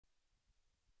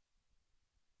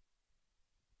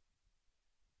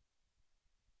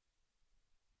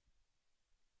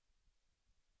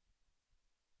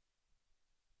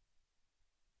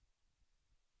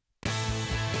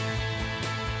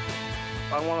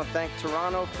I want to thank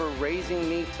Toronto for raising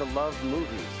me to love movies.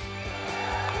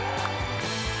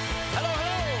 Hello,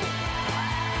 hello!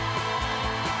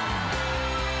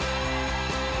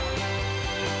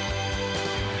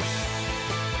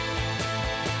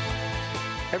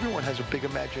 Everyone has a big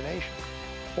imagination.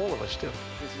 All of us do.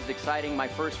 This is exciting. My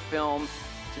first film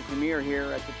to premiere here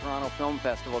at the Toronto Film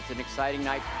Festival. It's an exciting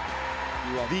night.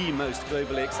 You are the most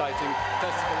globally exciting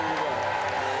festival in the world.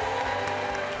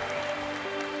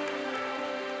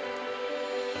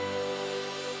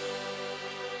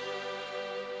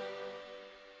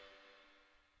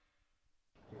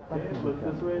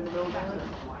 This way in the middle, guys.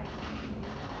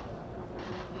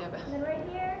 And then right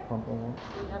here. Right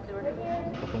here.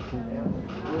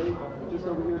 Wait, just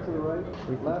over here to the right.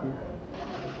 Left.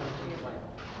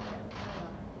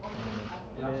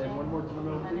 And one more to the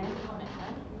middle, please.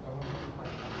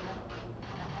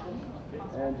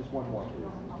 And just one more,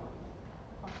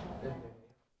 please.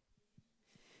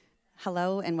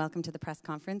 Hello and welcome to the press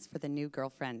conference for The New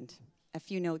Girlfriend. A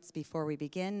few notes before we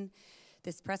begin.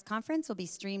 This press conference will be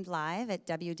streamed live at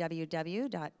www.tiff.net,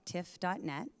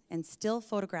 and still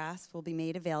photographs will be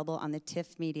made available on the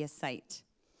TIFF media site.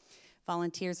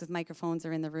 Volunteers with microphones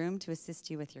are in the room to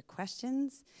assist you with your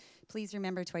questions. Please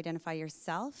remember to identify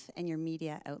yourself and your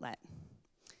media outlet.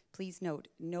 Please note,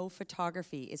 no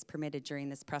photography is permitted during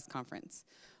this press conference.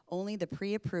 Only the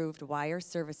pre-approved wire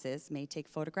services may take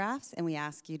photographs, and we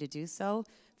ask you to do so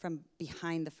from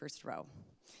behind the first row.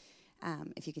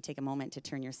 If you could take a moment to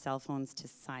turn your cell phones to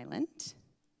silent.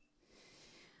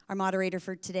 Our moderator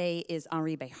for today is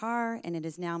Henri Behar, and it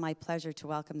is now my pleasure to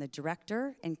welcome the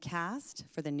director and cast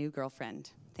for The New Girlfriend.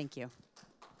 Thank you.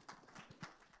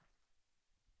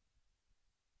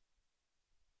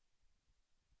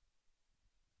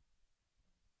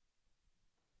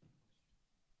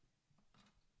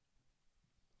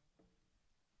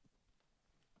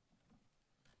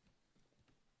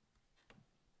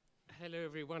 Hello,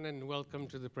 everyone, and welcome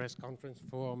to the press conference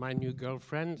for My New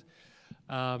Girlfriend.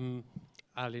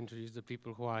 I'll introduce the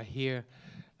people who are here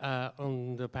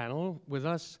on the panel with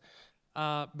us.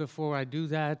 Before I do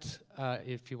that,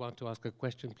 if you want to ask a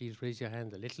question, please raise your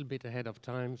hand a little bit ahead of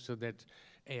time so that,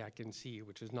 A, I can see you,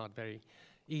 which is not very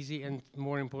easy, and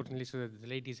more importantly, so that the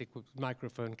ladies'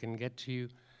 microphone can get to you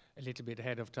a little bit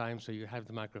ahead of time so you have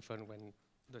the microphone when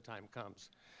the time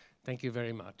comes. Thank you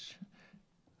very much.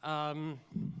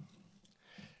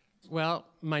 Well,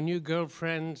 My New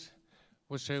Girlfriend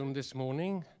was shown this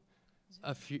morning.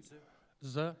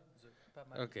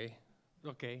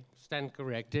 Okay, stand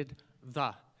corrected.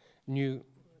 The New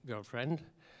Girlfriend.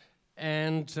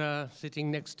 And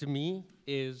sitting next to me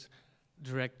is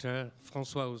director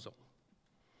François Ozon.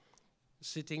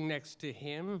 Sitting next to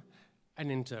him,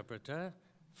 an interpreter,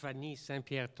 Fanny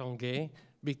Saint-Pierre Tanguay,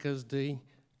 because the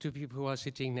two people who are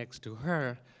sitting next to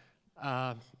her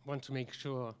want to make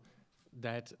sure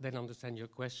that they'll understand your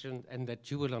question and that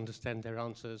you will understand their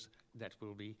answers that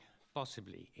will be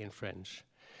possibly in French.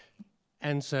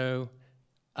 And so,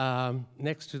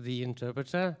 next to the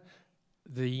interpreter,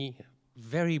 the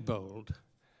very bold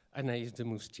Anaïs de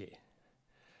Moustier.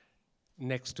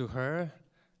 Next to her,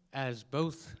 as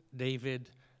both David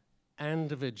and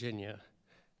Virginia,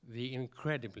 the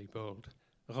incredibly bold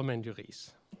Romain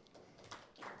Duris.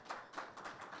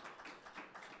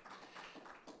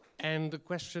 And the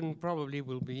question probably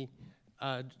will be,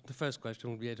 the first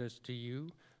question will be addressed to you,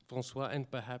 François, and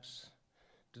perhaps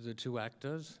to the two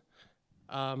actors.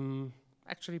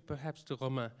 Actually, perhaps to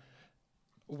Romain.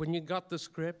 When you got the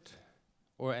script,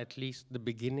 or at least the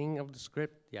beginning of the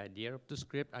script, the idea of the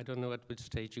script, I don't know at which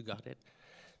stage you got it,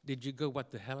 did you go,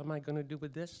 what the hell am I going to do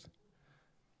with this?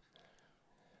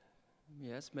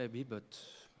 Yes, maybe, but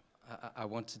I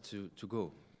wanted to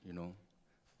go, you know.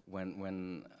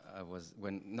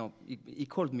 He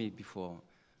called me before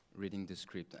reading the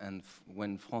script, and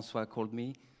when François called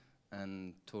me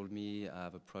and told me I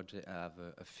have a project, I have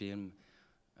a film,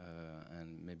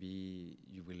 and maybe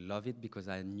you will love it, because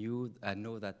I know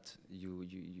that you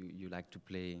like to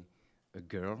play a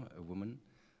girl, a woman.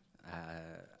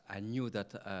 I knew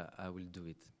that I will do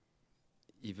it,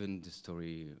 even the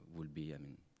story will be, I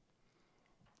mean.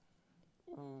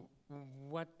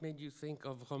 What made you think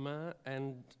of Romain,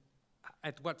 and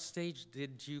at what stage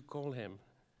did you call him?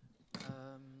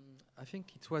 I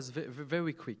think it was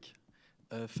very quick.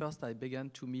 First, I began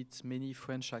to meet many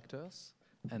French actors,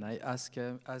 and I asked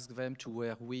them to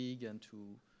wear wig and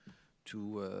to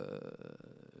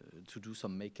do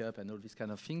some makeup and all these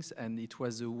kind of things. And it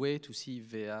was a way to see if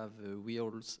they have a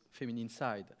real feminine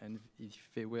side, and if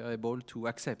they were able to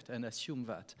accept and assume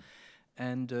that.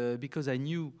 And because I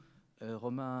knew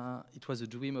Romain, it was a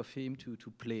dream of him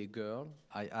to play a girl.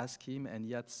 I asked him, and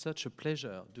he had such a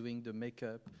pleasure doing the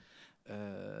makeup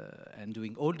and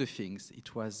doing all the things.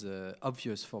 It was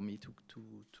obvious for me to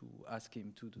ask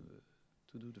him to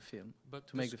do the film, but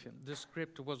to make the film. The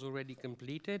script was already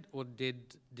completed, or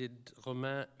did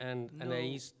Romain and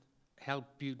Anaïs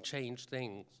help you change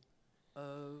things?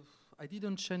 I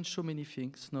didn't change so many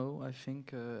things. No, I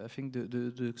think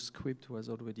the script was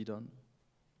already done.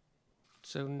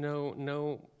 So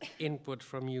no input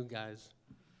from you guys.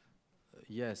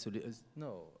 Yes,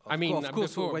 no. Of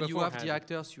course, when you have the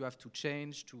actors, you have to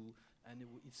change and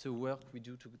it's a work we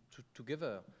do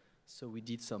together. So we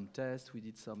did some tests, we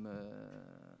did some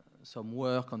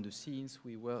work on the scenes.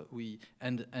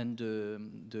 And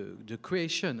the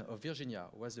creation of Virginia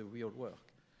was a real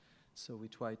work. So we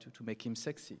tried to make him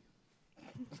sexy.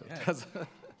 So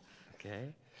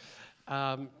okay.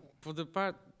 For the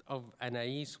part of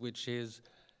Anaïs, which is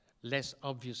less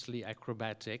obviously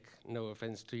acrobatic, no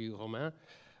offense to you, Romain,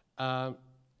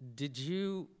 did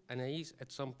you, Anaïs, at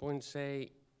some point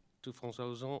say to François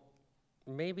Ozon,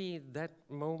 maybe that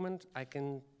moment I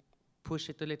can push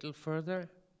it a little further?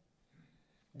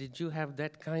 Did you have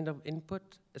that kind of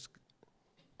input?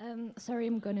 Sorry,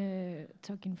 I'm gonna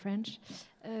talk in French.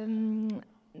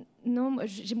 Non,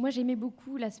 moi j'aimais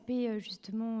beaucoup l'aspect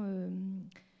justement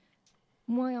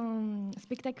moins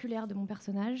spectaculaire de mon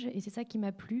personnage, et c'est ça qui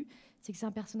m'a plu, c'est que c'est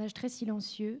un personnage très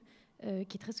silencieux,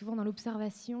 qui est très souvent dans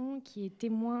l'observation, qui est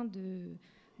témoin de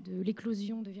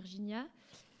l'éclosion de Virginia,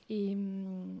 et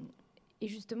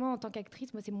justement en tant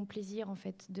qu'actrice, moi c'est mon plaisir en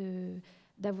fait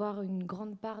d'avoir une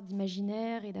grande part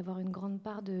d'imaginaire et d'avoir une grande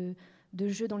part de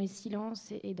jeu dans les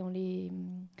silences et dans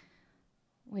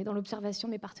l'observation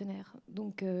de mes partenaires.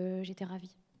 Donc j'étais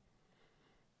ravie.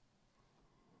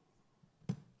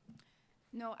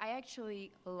 No, I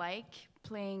actually like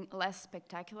playing less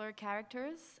spectacular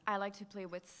characters. I like to play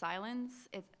with silence,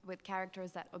 with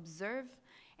characters that observe,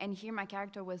 and here my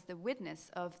character was the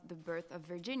witness of the birth of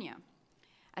Virginia.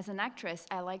 As an actress,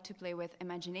 I like to play with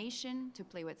imagination, to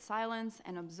play with silence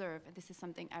and observe. This is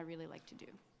something I really like to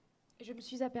do. Je me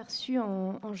suis aperçue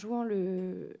en jouant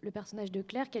le personnage de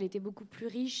Claire qu'elle était beaucoup plus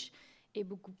riche et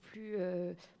beaucoup plus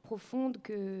profonde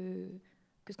que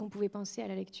ce qu'on pouvait penser à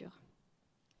la lecture.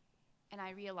 And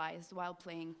I realized while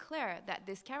playing Claire that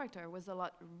this character was a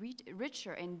lot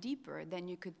richer and deeper than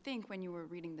you could think when you were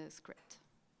reading the script.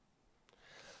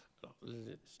 Alors,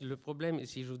 le problème est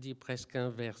si je vous dis presque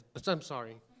inverse. I'm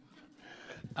sorry.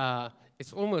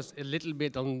 It's almost a little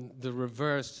bit on the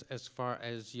reverse as far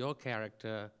as your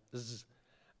characters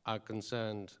are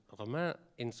concerned, Romain,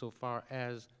 insofar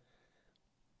as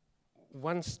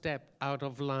one step out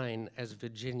of line as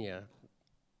Virginia,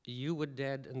 you were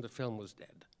dead and the film was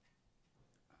dead.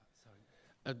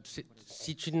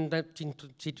 Si tu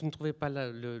ne trouvais pas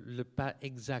le pas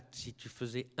exact, si tu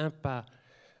faisais un pas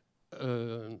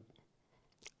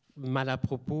mal à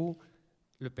propos,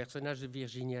 le personnage de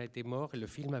Virginia était mort et le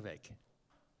film avec.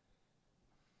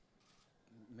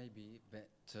 Maybe,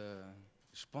 but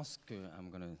je pense que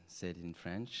I'm gonna say it in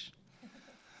French.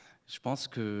 Je pense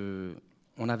que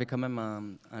on avait quand même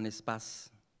un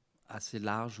espace assez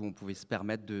large où on pouvait se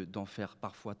permettre d'en faire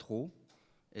parfois trop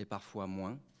et parfois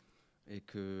moins, et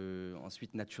que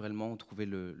ensuite naturellement on trouvait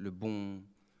le bon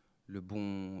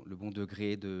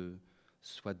degré de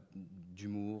soit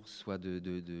d'humour, soit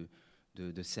de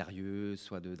sérieux,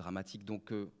 soit de dramatique.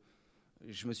 Donc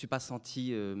je me suis pas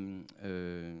senti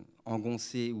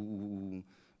engoncé ou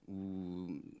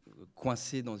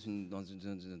coincé dans une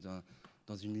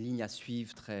ligne à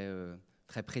suivre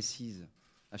très précise.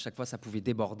 À chaque fois, ça pouvait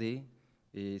déborder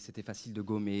et c'était facile de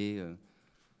gommer.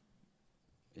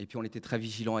 Et puis on était très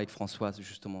vigilants avec François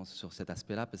justement sur cet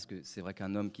aspect-là, parce que c'est vrai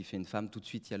qu'un homme qui fait une femme, tout de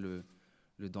suite il y a le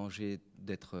danger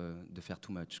de faire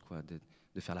too much, quoi,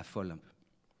 de faire la folle un peu.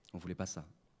 On voulait pas ça.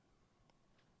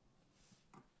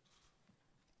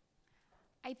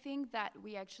 I think that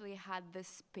we actually had the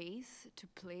space to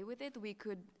play with it. We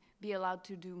could be allowed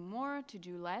to do more, to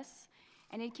do less,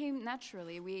 and it came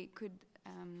naturally. We could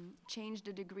change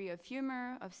the degree of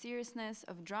humor, of seriousness,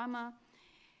 of drama.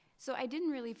 So I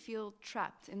didn't really feel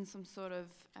trapped in some sort of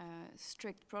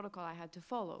strict protocol I had to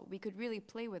follow. We could really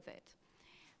play with it.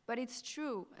 But it's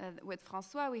true, with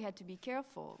François, we had to be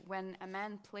careful. When a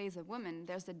man plays a woman,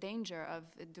 there's a danger of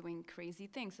doing crazy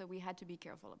things, so we had to be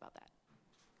careful about that.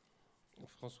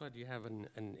 François, do you have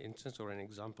an instance or an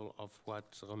example of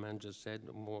what Romain just said,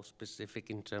 more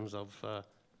specific in terms of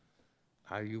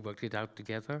how you worked it out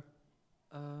together?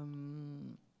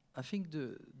 I think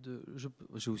je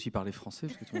vais aussi parler français,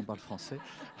 parce que tout le monde parle français.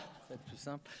 Ça va être plus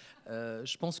simple.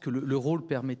 Je pense que le rôle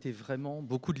permettait vraiment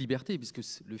beaucoup de liberté, puisque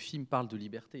le film parle de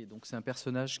liberté. Donc c'est un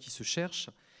personnage qui se cherche.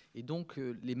 Et donc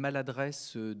les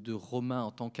maladresses de Romain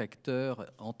en tant qu'acteur,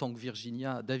 en tant que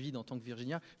Virginia, David en tant que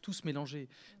Virginia, tout se mélangeait.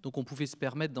 Donc on pouvait se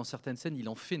permettre, dans certaines scènes, il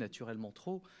en fait naturellement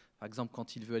trop. Par exemple,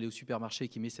 quand il veut aller au supermarché et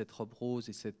qu'il met cette robe rose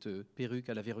et cette perruque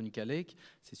à la Veronica Lake,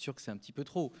 c'est sûr que c'est un petit peu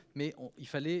trop. Mais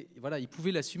il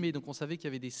pouvait l'assumer. Donc on savait qu'il y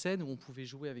avait des scènes où on pouvait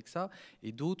jouer avec ça,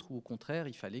 et d'autres où, au contraire,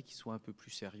 il fallait qu'il soit un peu plus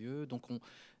sérieux. Donc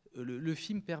le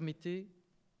film permettait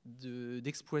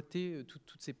d'exploiter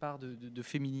toutes ces parts de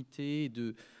féminité,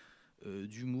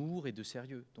 d'humour et de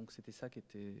sérieux. Donc c'était ça qui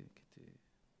était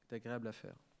agréable à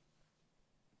faire.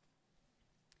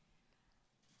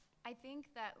 I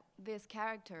think that with this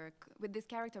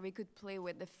character, we could play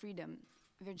with the freedom.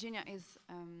 Virginia is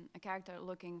a character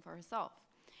looking for herself.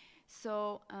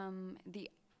 So the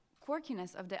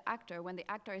quirkiness of the actor, when the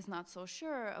actor is not so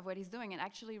sure of what he's doing, it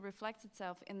actually reflects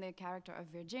itself in the character of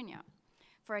Virginia.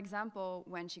 For example,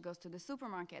 when she goes to the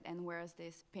supermarket and wears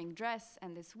this pink dress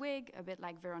and this wig, a bit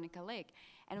like Veronica Lake,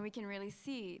 and we can really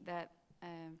see that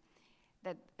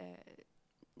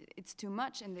it's too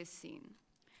much in this scene.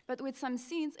 But with some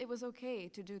scenes, it was okay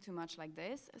to do too much like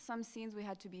this. Some scenes we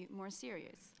had to be more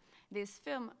serious. This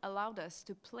film allowed us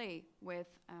to play with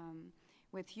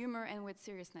humor and with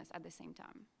seriousness at the same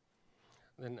time.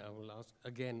 Then I will ask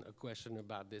again a question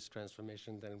about this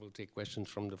transformation, then we'll take questions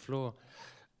from the floor.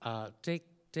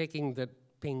 Taking the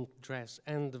pink dress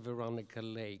and the Veronica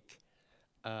Lake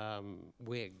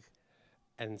wig,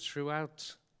 and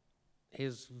throughout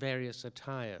his various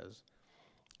attires,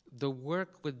 the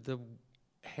work with the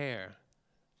hair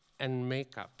and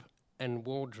makeup and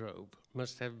wardrobe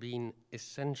must have been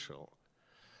essential.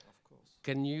 Of course.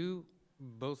 Can you,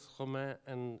 both Romain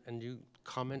and you,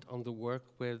 comment on the work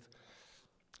with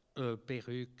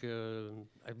perruque,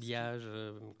 habillage,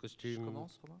 costume? Je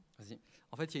commence, Romain ? Vas-y.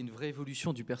 En fait, il y a une vraie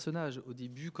évolution du personnage. Au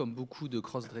début, comme beaucoup de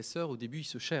cross-dresseurs, au début, ils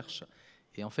se cherchent.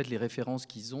 Et en fait, les références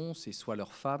qu'ils ont, c'est soit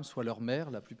leur femme, soit leur mère,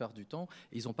 la plupart du temps.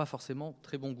 Et ils n'ont pas forcément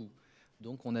très bon goût.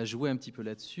 Donc on a joué un petit peu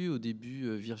là-dessus. Au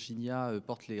début, Virginia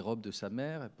porte les robes de sa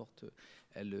mère,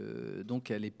 donc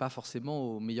elle n'est pas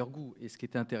forcément au meilleur goût. Et ce qui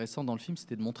était intéressant dans le film,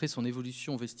 c'était de montrer son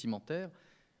évolution vestimentaire,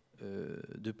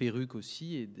 de perruque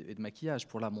aussi et de maquillage,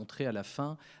 pour la montrer à la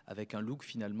fin avec un look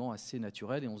finalement assez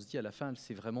naturel. Et on se dit à la fin, elle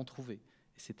s'est vraiment trouvée.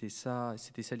 Et c'était ça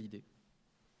l'idée.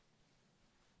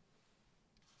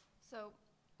 So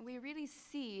we really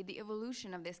see the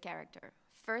evolution of this character.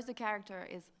 First, the character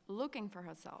is looking for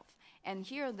herself. And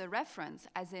here the reference,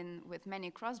 as in with many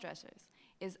cross-dressers,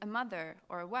 is a mother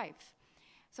or a wife.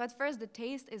 So at first the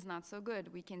taste is not so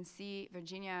good. We can see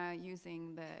Virginia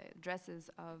using the dresses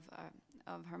of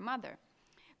her mother.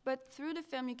 But through the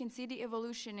film you can see the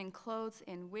evolution in clothes,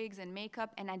 in wigs and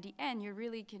makeup, and at the end you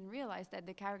really can realize that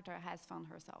the character has found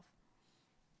herself.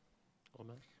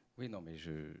 Romain? Oui, non, mais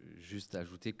juste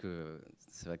ajouter que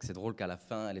c'est vrai que c'est drôle qu'à la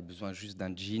fin, elle ait besoin juste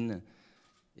d'un jean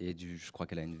et je crois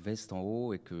qu'elle a une veste en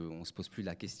haut et qu'on ne se pose plus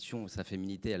la question. Sa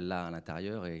féminité, elle l'a à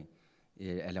l'intérieur et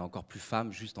elle est encore plus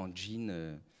femme juste en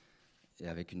jean et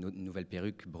avec une nouvelle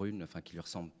perruque brune, enfin, qui lui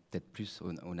ressemble peut-être plus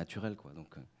au naturel, quoi.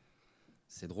 Donc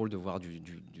c'est drôle de voir du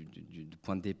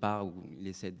point de départ où il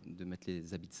essaie de mettre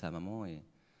les habits de sa maman et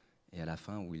à la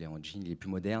fin où il est en jean, il est plus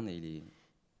moderne et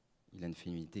il a une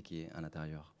féminité qui est à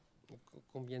l'intérieur.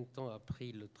 Combien de temps a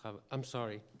pris le travail? I'm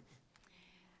sorry.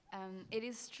 It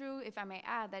is true, if I may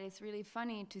add, that it's really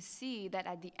funny to see that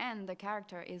at the end the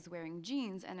character is wearing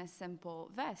jeans and a simple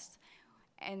vest.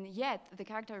 And yet the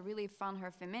character really found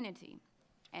her femininity.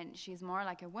 And she's more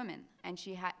like a woman. And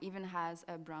she even has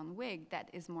a brown wig that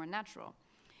is more natural.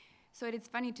 So it is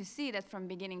funny to see that from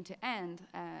beginning to end,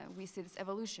 we see this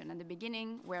evolution. At the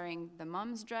beginning, wearing the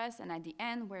mom's dress, and at the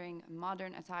end, wearing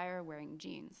modern attire, wearing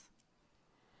jeans.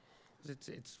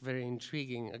 It's very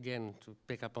intriguing, again, to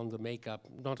pick up on the makeup,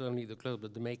 not only the clothes,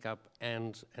 but the makeup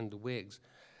and the wigs.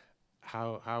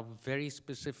 How very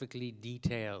specifically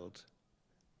detailed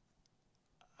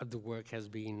the work has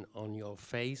been on your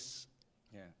face.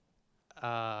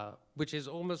 Yeah. Which is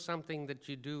almost something that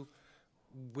you do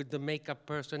with the makeup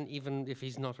person, even if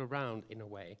he's not around, in a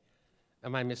way.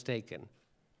 Am I mistaken?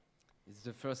 It's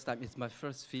the first time, it's my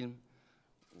first film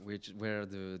where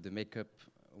the makeup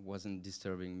wasn't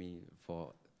disturbing me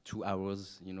for 2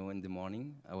 hours, you know, in the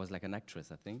morning. I was like an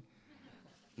actress, I think.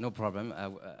 No problem,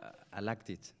 I liked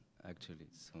it, actually.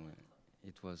 So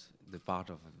it was the part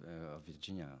of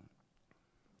Virginia.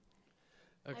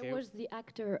 Okay. I was the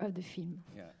actor of the film.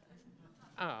 Yeah.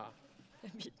 Ah. A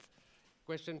bit.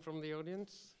 Question from the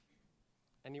audience?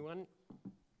 Anyone?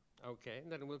 Okay,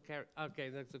 then we'll carry. Okay,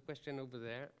 there's a question over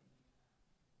there.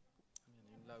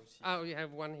 là aussi. Oh, you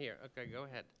have one here. Okay, go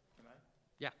ahead. Can I?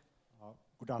 Yeah.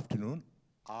 Good afternoon.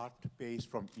 Art Pace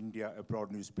from India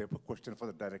Abroad newspaper. Question for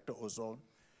the director Ozone.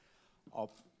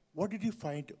 What did you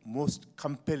find most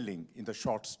compelling in the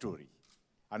short story?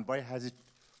 And why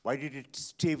did it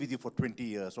stay with you for 20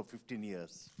 years or 15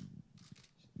 years?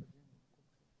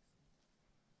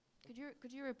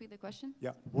 Could you repeat the question?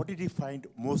 Yeah. What did you find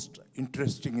most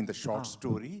interesting in the short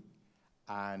story?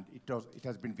 And it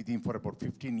has been with him for about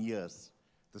 15 years,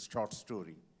 the short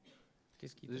story.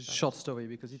 The short story,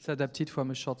 because it's adapted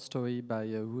from a short story by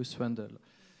Ruth Randall.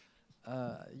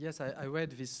 Yes, I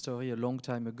read this story a long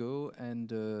time ago,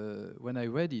 and when I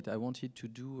read it, I wanted to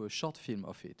do a short film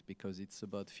of it, because it's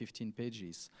about 15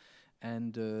 pages.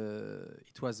 And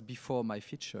it was before my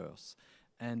features.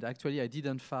 And actually, I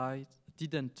didn't find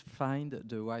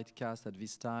the right cast at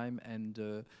this time,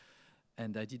 and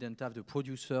I didn't have the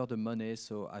producer, the money,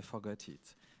 so I forgot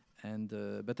it. And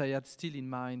but I had still in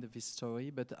mind this story.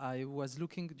 But I was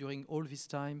looking during all this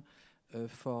time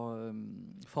for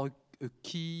a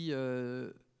key.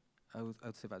 I would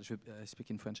say that. I speak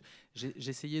in French.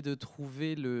 J'essayais de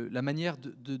trouver la manière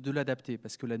de l'adapter,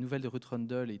 parce que la nouvelle de Ruth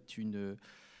Rundle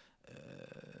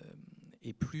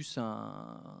est plus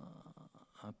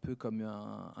un peu comme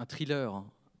un thriller.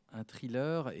 Un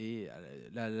thriller, et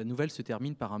la nouvelle se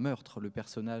termine par un meurtre. Le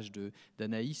personnage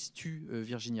d'Anaïs tue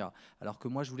Virginia, alors que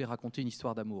moi je voulais raconter une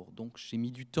histoire d'amour. Donc j'ai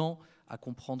mis du temps à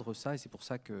comprendre ça, et c'est pour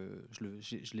ça que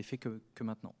je l'ai fait que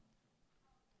maintenant.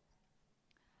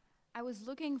 I was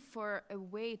looking for a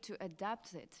way to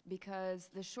adapt it, because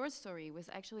the short story was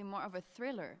actually more of a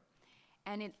thriller,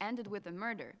 and it ended with a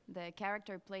murder. The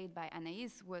character played by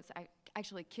Anaïs was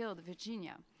actually killed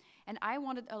Virginia. And I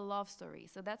wanted a love story,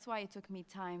 so that's why it took me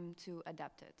time to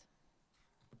adapt it.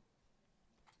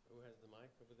 Who has the mic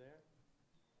over there?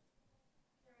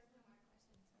 There is no more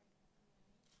questions.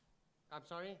 I'm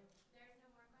sorry? There is no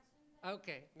more questions.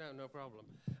 Okay, no problem.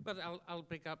 But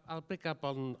I'll pick up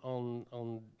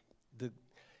on the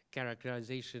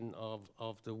characterization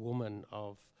of the woman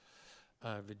of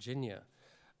Virginia.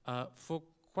 For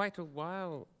quite a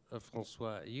while,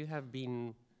 François, you have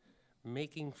been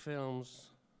making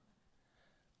films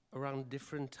around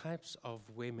different types of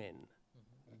women.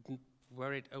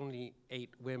 Were it only 8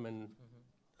 women,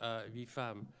 8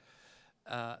 femmes.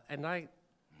 And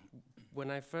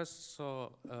when I first saw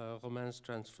Romain's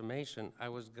transformation, I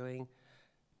was going,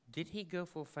 did he go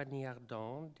for Fanny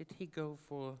Ardant? Did he go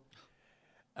for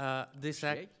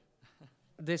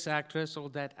this actress or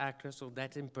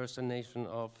that impersonation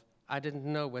of? I didn't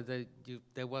know whether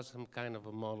there was some kind of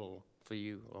a model for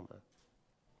you, Romain.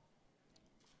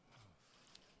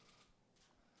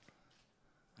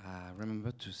 I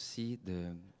remember to see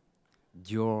the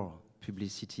Dior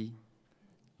publicity,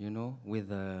 you know, with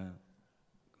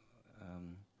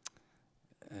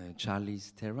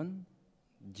Charlize Theron.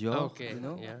 Dior, okay, you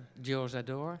know? Yeah. Dior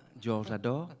J'adore. Dior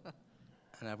J'adore.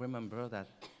 And I remember that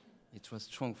it was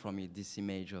strong for me, this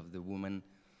image of the woman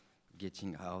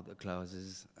getting out the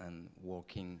clothes and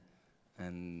walking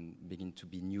and begin to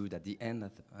be nude at the end,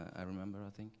 I remember, I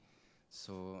think.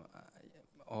 So,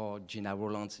 or Gina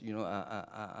Rowlands, you know,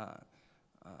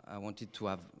 I wanted to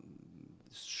have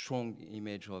strong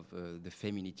image of the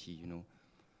femininity, you know.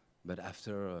 But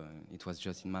after, it was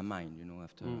just in my mind, you know,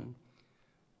 after.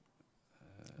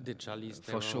 Did Charlize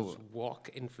for Theron's sure. walk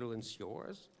influence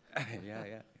yours?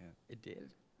 Yeah. It did.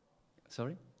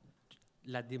 Sorry?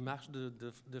 La démarche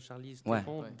de Charlize Ouais.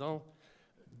 Theron dans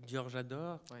Dior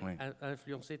J'adore Ouais. a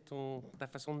influencé ta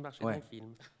façon de marcher Ouais. dans le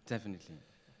film. Definitely.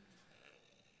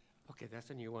 Okay,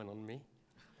 that's a new one on me.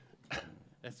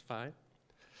 That's fine.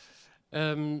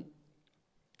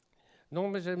 Non,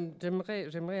 mais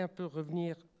j'aimerais un peu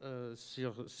revenir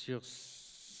sur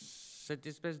cette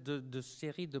espèce de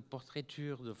série de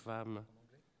portraitures de femmes.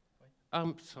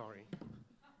 I'm sorry.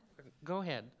 Go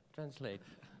ahead, translate.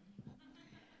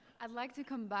 I'd like to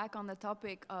come back on the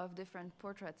topic of different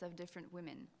portraits of different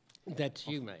women. That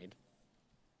you made.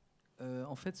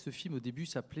 En fait, ce film, au début,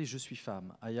 s'appelait « Je suis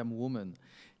femme »,« I am woman ».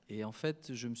 Et en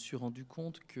fait, je me suis rendu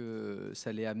compte que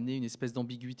ça allait amener une espèce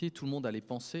d'ambiguïté. Tout le monde allait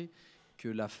penser que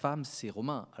la femme, c'est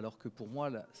Romain, alors que pour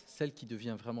moi, celle qui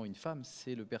devient vraiment une femme,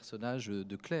 c'est le personnage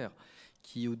de Claire,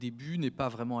 qui au début n'est pas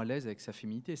vraiment à l'aise avec sa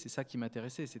féminité. C'est ça qui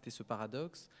m'intéressait, c'était ce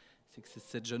paradoxe, c'est que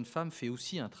cette jeune femme fait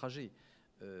aussi un trajet.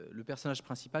 Le personnage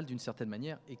principal, d'une certaine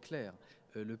manière, est Claire.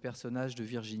 Le personnage de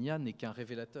Virginia n'est qu'un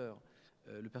révélateur.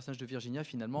 Le personnage de Virginia,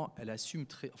 finalement,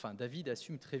 David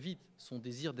assume très vite son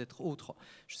désir d'être autre.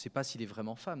 Je ne sais pas s'il est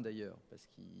vraiment femme, d'ailleurs, parce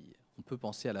qu'on peut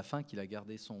penser à la fin qu'il a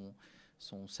gardé son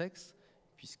sexe.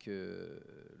 puisque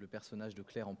le personnage de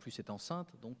Claire en plus est enceinte,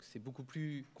 donc c'est beaucoup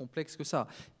plus complexe que ça.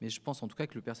 Mais je pense en tout cas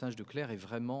que le personnage de Claire est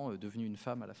vraiment devenu une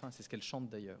femme à la fin, c'est ce qu'elle chante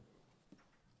d'ailleurs.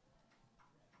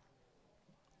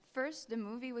 First, the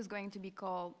movie was going to be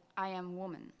called I Am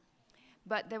Woman,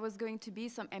 but there was going to be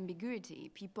some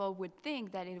ambiguity. People would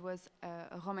think that it was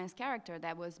a romance character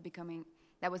that was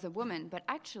a woman, but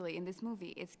actually in this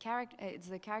movie, it's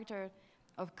the character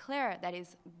of Claire that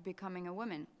is becoming a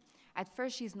woman. At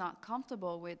first, she's not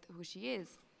comfortable with who she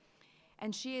is,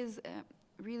 and she is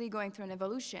really going through an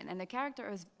evolution, and the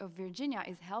character of Virginia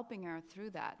is helping her through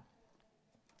that.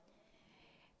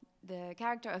 The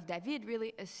character of David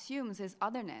really assumes his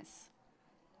otherness,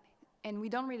 and we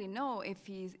don't really know if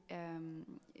he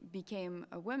became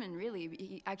a woman, really.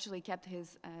 He actually kept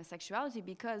his sexuality,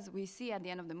 because we see at the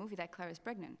end of the movie that Claire is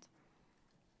pregnant.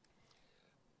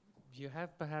 You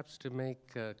have perhaps to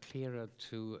make clearer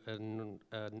to an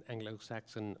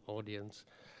Anglo-Saxon audience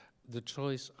the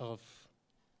choice of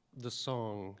the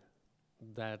song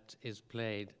that is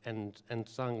played and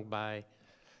sung by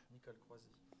Nicole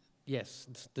Croisy. Yes,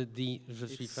 the Je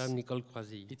suis femme, Nicole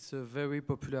Croisy. It's a very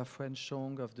popular French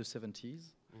song of the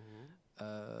 70s.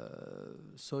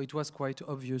 So it was quite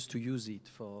obvious to use it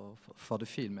for the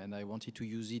film, and I wanted to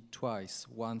use it twice.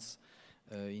 Once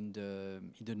in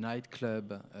the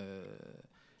nightclub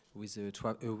with a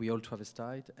real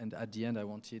travestite, and at the end I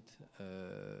wanted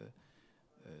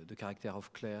the character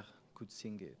of Claire could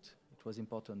sing it. It was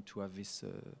important to have this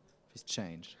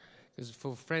change. Because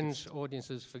for French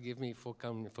audiences, forgive me for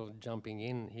jumping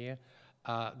in here,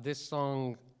 this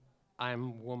song,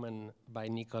 I'm Woman by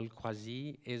Nicole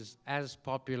Croisy, is as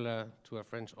popular to a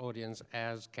French audience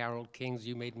as Carole King's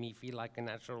You Made Me Feel Like a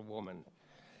Natural Woman.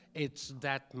 It's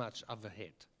that much of a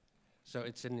hit. So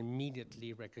it's an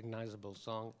immediately recognizable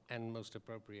song and most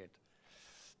appropriate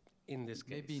in this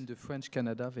case. Maybe in the French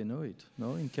Canada they know it.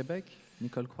 No, in Quebec,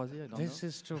 Nicole Croisy, I don't know. This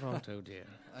is Toronto, dear.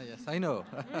 Yes, I know.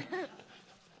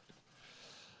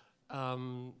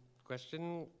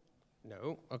 Question?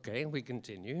 No. Okay, we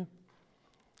continue.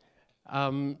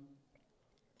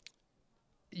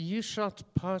 You shot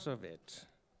part of it,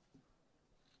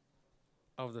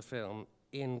 of the film,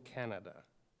 in Canada.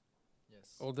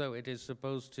 Yes. Although it is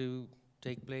supposed to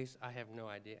take place, I have no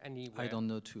idea, anywhere. I don't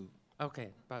know too.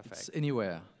 Okay, perfect. It's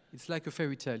anywhere. It's like a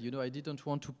fairy tale. You know, I didn't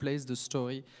want to place the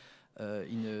story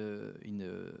in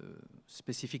a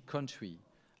specific country.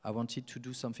 I wanted to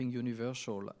do something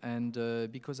universal, and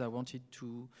because I wanted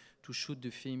to shoot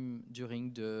the film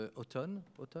during the autumn,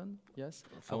 yes,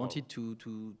 Fall. I wanted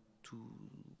to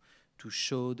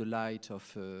show the light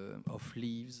of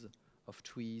leaves, of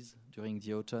trees during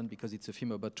the autumn, because it's a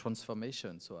film about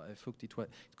transformation. So I thought it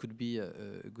could be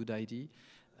a good idea.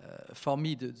 For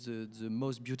me, the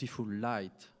most beautiful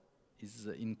light is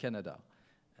in Canada,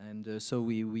 and so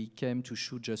we came to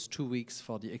shoot just 2 weeks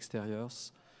for the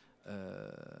exteriors.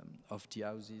 Of the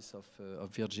houses of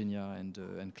Virginia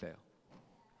and Claire.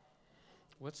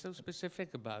 What's so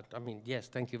specific about, I mean, yes,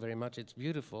 thank you very much, it's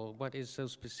beautiful. What is so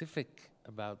specific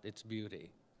about its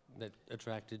beauty that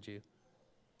attracted you?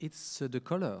 It's the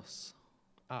colors.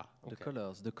 Ah, okay.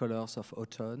 The colors of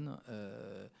autumn,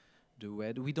 the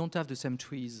red. We don't have the same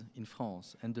trees in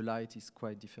France, and the light is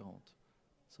quite different.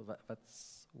 So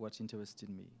that's what interested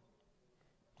me.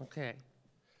 Okay.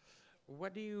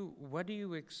 What do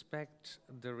you expect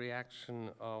the reaction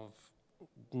of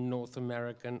North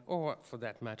American, or for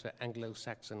that matter,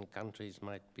 Anglo-Saxon countries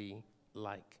might be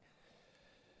like?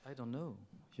 I don't know.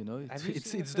 You know,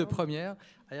 it's the the premiere.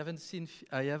 I haven't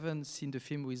seen the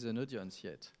film with an audience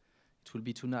yet. It will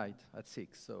be tonight at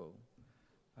 6, so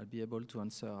I'll be able to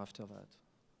answer after that.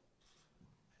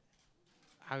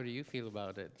 How do you feel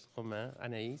about it, Romain,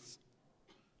 Anaïs?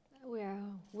 We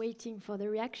are waiting for the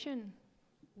reaction.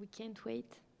 We can't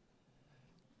wait.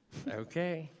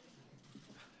 Okay.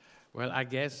 Well, I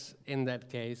guess in that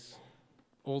case,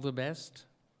 all the best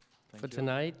for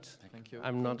tonight. Thank you.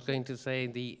 I'm not going to say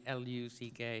the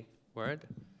L-U-C-K word.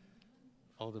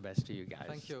 All the best to you guys.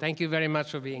 Thank you. Thank you very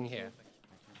much for being here.